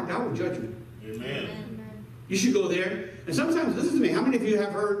telling a lie, God will judge him. Amen. You should go there. And sometimes, listen to me. How many of you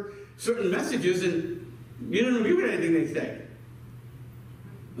have heard certain messages and you didn't agree with anything they say?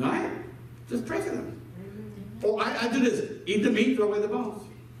 All right? Just pray for them. Or I do this. Eat the meat, throw away the bones.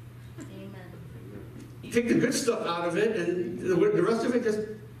 Take the good stuff out of it, and the rest of it just,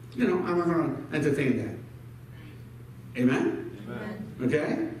 you know, I'm not going to entertain that. Amen? Amen.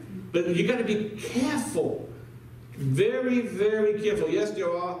 Okay? But you got to be careful. Very, very careful. Yes,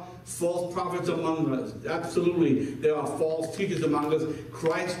 there are false prophets among us. Absolutely. There are false teachers among us.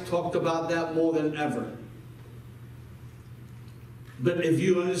 Christ talked about that more than ever. But if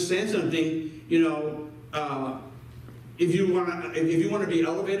you understand something, you know, if you want to be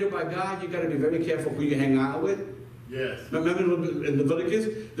elevated by God, you got to be very careful who you hang out with. Yes. Remember in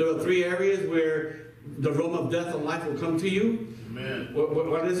Leviticus, there are 3 areas where the realm of death and life will come to you. Amen.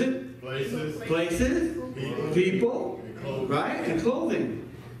 What is it? Places, people, right, and clothing,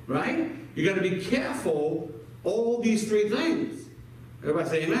 right? You got to be careful. All these 3 things. Everybody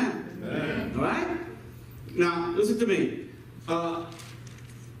say amen. Amen. All right. Now listen to me.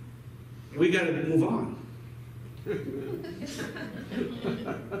 We got to move on.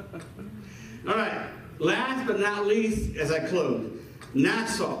 All right. Last but not least, as I close,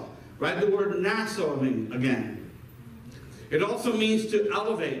 Nassau. Write the word Nassau again. It also means to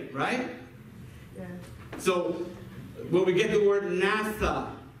elevate, right? Yeah. So, when we get the word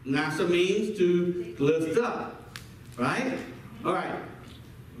Nasa, Nasa means to lift up, right? All right.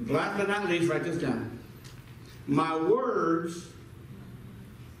 Last but not least, write this down. My words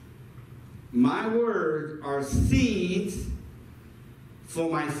are seeds for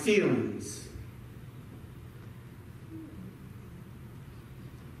my feelings.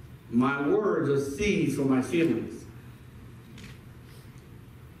 My words are seeds for my feelings.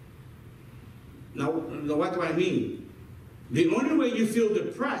 Now, what do I mean? The only way you feel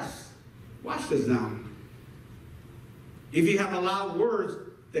depressed, watch this now, if you have allowed words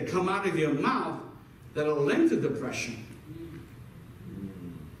that come out of your mouth that are linked to depression.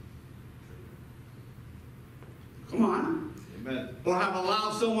 Come on. Amen. Or have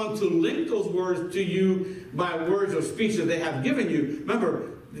allowed someone to link those words to you by words of speech that they have given you. Remember,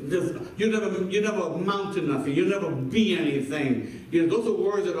 you never amount to nothing. You never be anything. You know, those are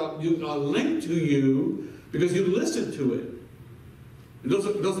words that are linked to you because you listen to it.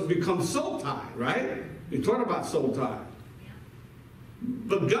 Those become soul tie, right? You talk about soul tie.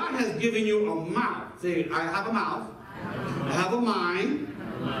 But God has given you a mouth. Say, I have a mouth. I have a mind.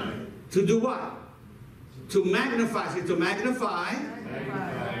 To do what? To magnify. Say, to magnify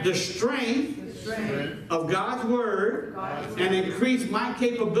the strength of God's word and increase my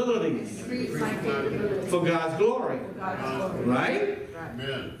capabilities for God's glory. Right?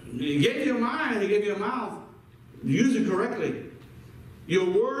 Amen. He gave you a mind, he gave you a mouth. Use it correctly. Your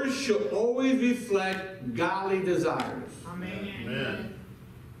words should always reflect godly desires. Amen.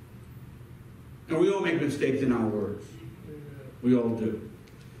 And we all make mistakes in our words. We all do.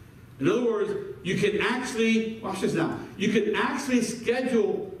 In other words, you can actually, watch this now, you can actually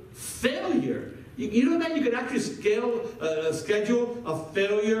schedule failure. You know that you could actually schedule a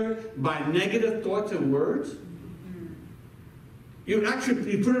failure by negative thoughts and words? You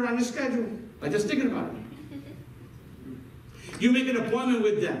put it on your schedule by just thinking about it. You make an appointment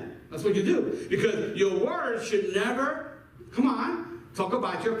with them. That's what you do. Because your words should never, come on, talk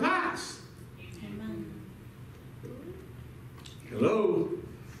about your past. Hello?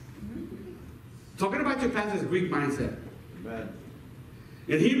 Talking about your past is Greek mindset. Amen.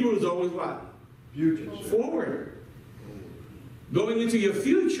 In Hebrew is always what? Future. Forward. Going into your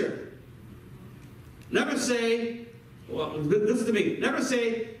future. Never say, Well, listen to me. Never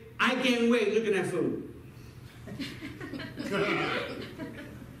say, I gain weight looking at food.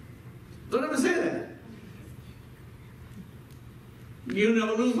 Don't ever say that. You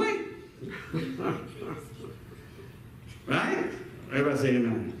never lose weight. Right? Everybody say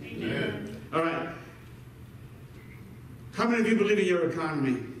amen. Amen. All right. How many of you believe in your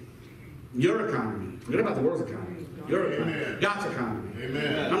economy? Your economy. Forget about the world's economy. Your economy. Amen. God's economy.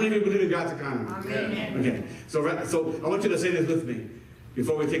 Amen. How many of you believe in God's economy? Amen. Okay. So I want you to say this with me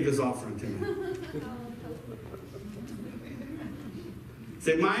before we take this offering tonight.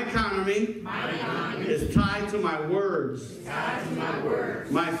 Say, my economy is tied to my words.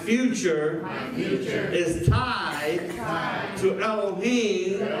 My future is tied to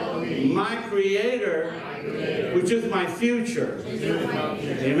Elohim, my creator, which is my future.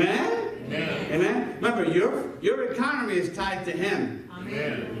 Amen? Amen? Remember, your economy is tied to him.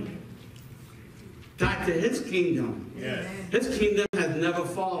 Amen. Tied to his kingdom. Yes. His kingdom has never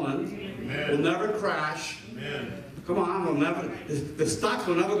fallen, will Amen. never crash. Amen. Come on, will never. The stocks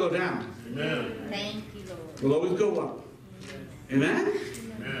will never go down. Amen. Thank you, Lord. Will always go up. Amen?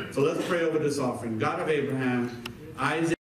 Amen. So let's pray over this offering. God of Abraham, Isaac,